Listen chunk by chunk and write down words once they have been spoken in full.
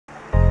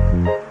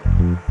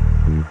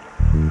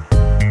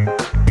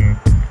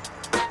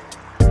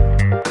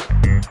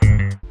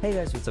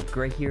guys, what's up?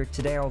 Gray here.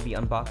 Today I will be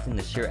unboxing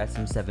the Shure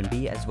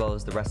SM7B as well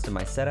as the rest of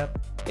my setup.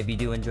 If you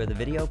do enjoy the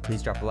video,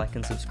 please drop a like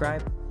and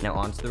subscribe. Now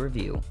on to the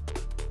review.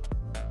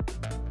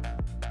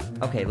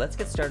 Okay, let's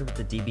get started with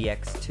the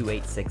DBX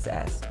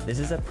 286s. This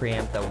is a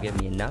preamp that will give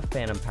me enough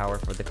phantom power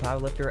for the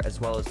Cloudlifter as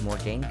well as more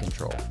gain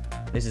control.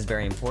 This is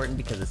very important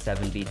because the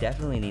 7B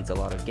definitely needs a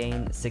lot of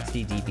gain,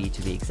 60 dB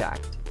to be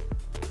exact.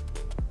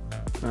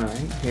 Alright,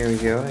 here we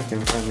go. I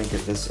can finally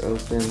get this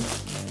open.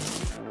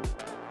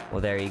 Well,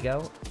 there you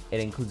go. It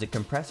includes a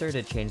compressor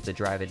to change the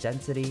drive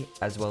density,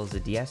 as well as a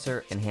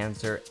de-esser,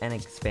 enhancer, and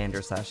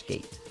expander slash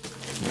gate.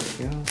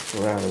 There we go.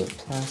 Pull out of the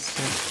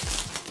plastic.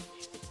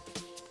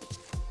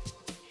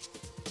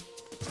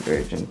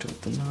 Very gentle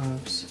with the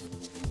knobs.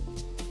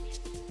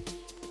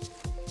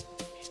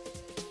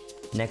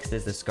 Next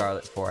is the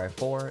Scarlett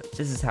 4i4.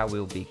 This is how we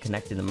will be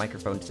connecting the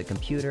microphone to the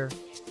computer.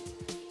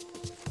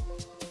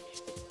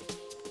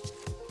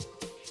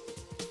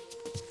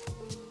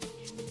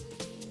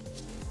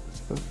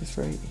 Focus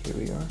right, here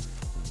we are.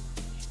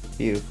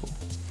 Beautiful.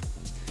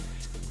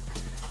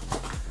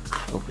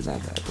 Open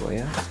that bad boy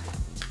up.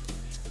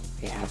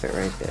 We have it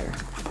right there.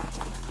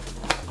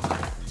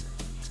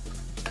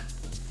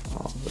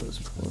 All those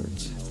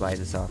ports. Slide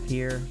this off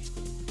here.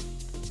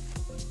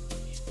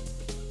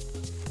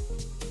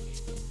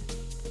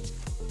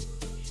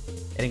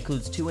 It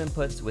includes two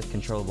inputs with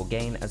controllable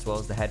gain, as well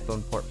as the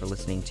headphone port for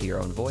listening to your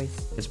own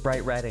voice. It's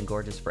bright red and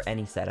gorgeous for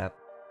any setup.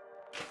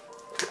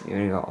 You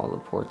already got all the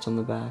ports on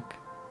the back.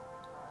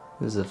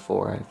 This is a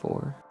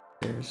 4i4.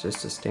 There's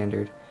just a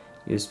standard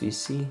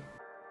USB-C.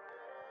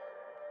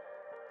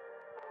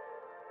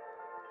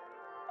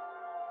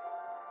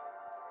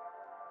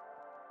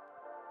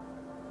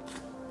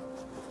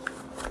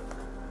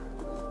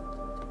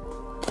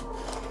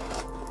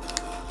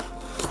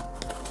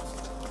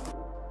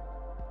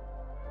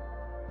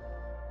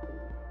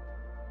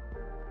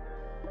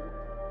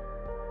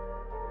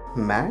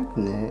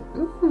 Magnet,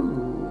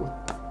 ooh.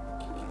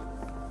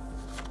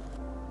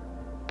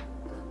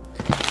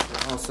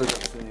 Also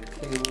got some new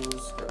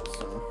cables, got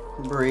some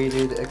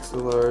braided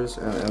XLRs,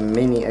 a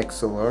mini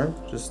XLR,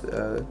 just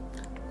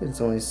it's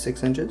only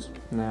 6 inches.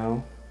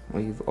 Now,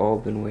 what you've all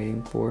been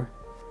waiting for,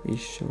 the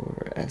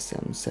Shure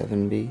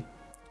SM7B.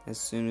 As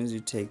soon as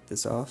you take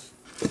this off,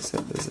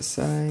 set this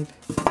aside,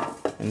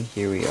 and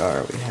here we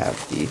are, we have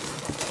the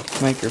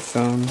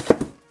microphone.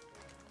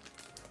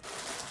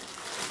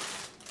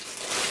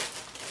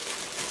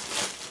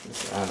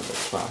 Out of the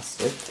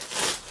plastic,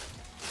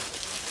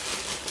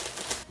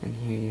 and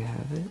here you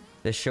have it,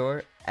 the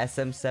Shure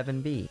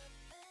SM7B.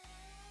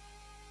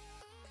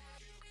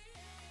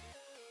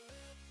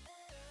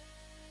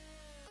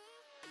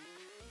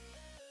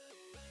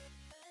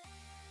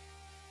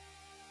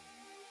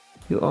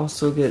 You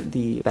also get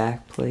the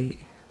back plate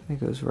that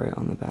goes right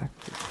on the back,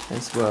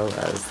 as well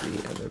as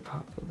the other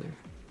pop filter,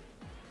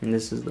 and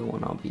this is the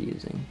one I'll be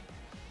using.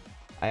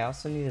 I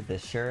also needed the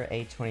Shure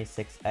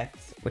A26X,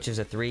 which is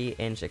a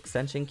 3-inch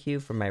extension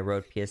cube for my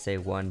Rode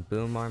PSA-1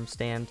 boom arm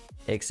stand.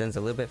 It extends a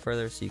little bit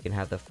further so you can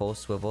have the full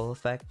swivel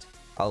effect.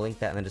 I'll link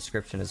that in the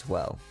description as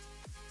well.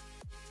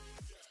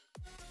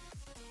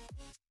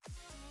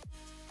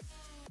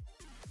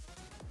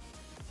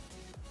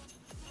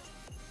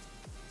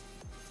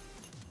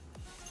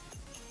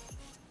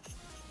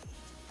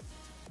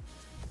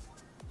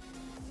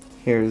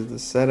 Here's the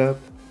setup.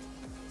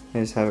 I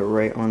just have it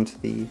right onto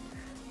the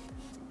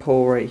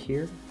pole right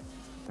here,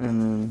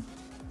 and then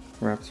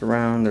wraps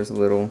around. There's a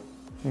little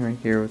thing right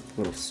here with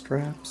little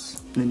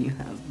straps. And then you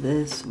have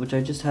this, which I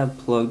just have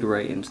plugged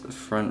right into the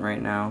front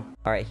right now.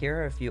 Alright, here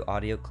are a few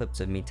audio clips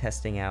of me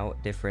testing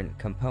out different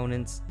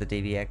components, the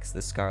DBX,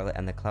 the Scarlett,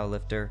 and the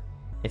Cloudlifter.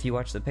 If you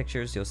watch the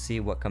pictures, you'll see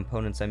what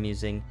components I'm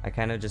using. I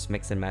kind of just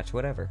mix and match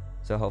whatever.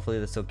 So hopefully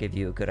this will give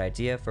you a good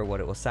idea for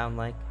what it will sound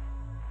like.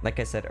 Like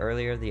I said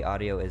earlier, the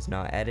audio is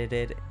not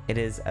edited. It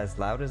is as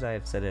loud as I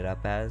have set it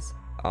up as.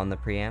 On the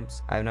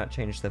preamps, I have not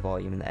changed the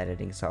volume in the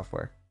editing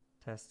software.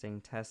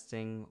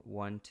 Testing,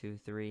 1, 2,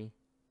 3.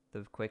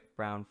 The quick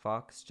brown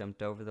fox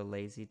jumped over the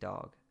lazy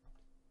dog.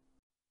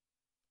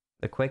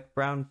 The quick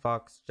brown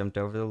fox jumped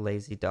over the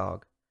lazy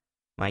dog.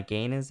 My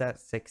gain is at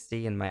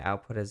 60 and my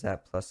output is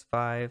at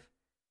 +5.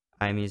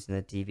 I'm using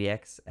the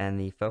DBX and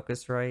the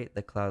Focusrite.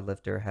 The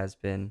Cloudlifter has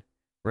been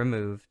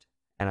removed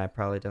and I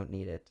probably don't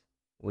need it.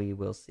 We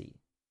will see.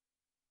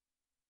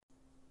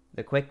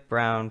 The quick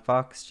brown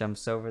fox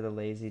jumps over the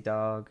lazy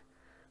dog.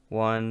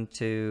 1,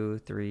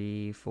 2,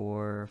 3,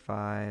 4,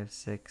 5,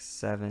 6,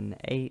 7,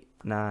 8,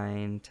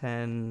 9,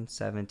 10,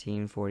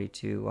 17,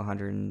 42,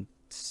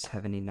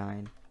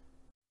 179.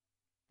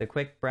 The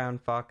quick brown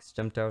fox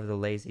jumped over the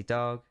lazy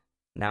dog.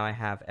 Now I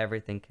have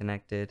everything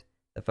connected.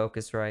 The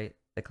Focusrite,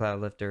 the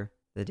Cloudlifter,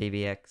 the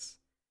DBX,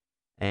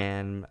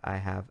 and I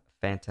have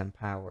phantom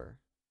power.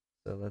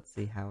 So let's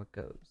see how it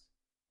goes.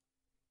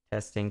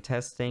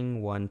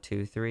 Testing, 1,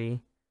 2,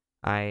 3.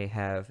 I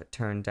have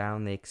turned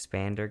down the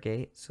expander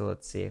gate, so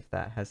let's see if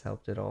that has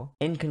helped at all.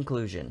 In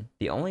conclusion,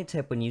 the only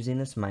tip when using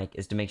this mic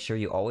is to make sure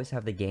you always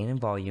have the gain and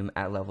volume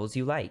at levels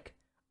you like.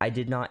 I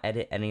did not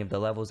edit any of the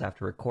levels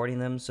after recording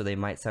them, so they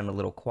might sound a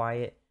little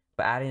quiet,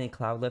 but adding the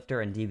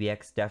Cloudlifter and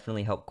DBX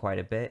definitely helped quite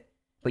a bit.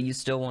 But you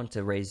still want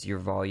to raise your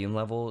volume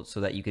level so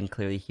that you can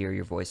clearly hear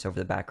your voice over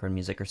the background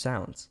music or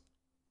sounds.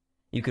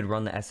 You could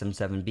run the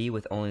SM7B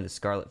with only the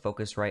Scarlett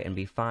Focusrite and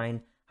be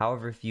fine.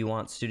 However, if you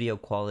want studio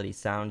quality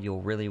sound,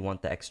 you'll really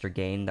want the extra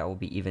gain that will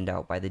be evened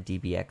out by the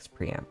DBX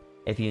preamp.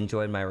 If you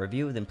enjoyed my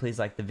review, then please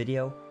like the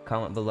video,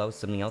 comment below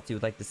something else you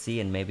would like to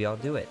see, and maybe I'll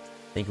do it.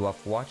 Thank you all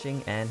for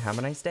watching, and have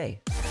a nice day.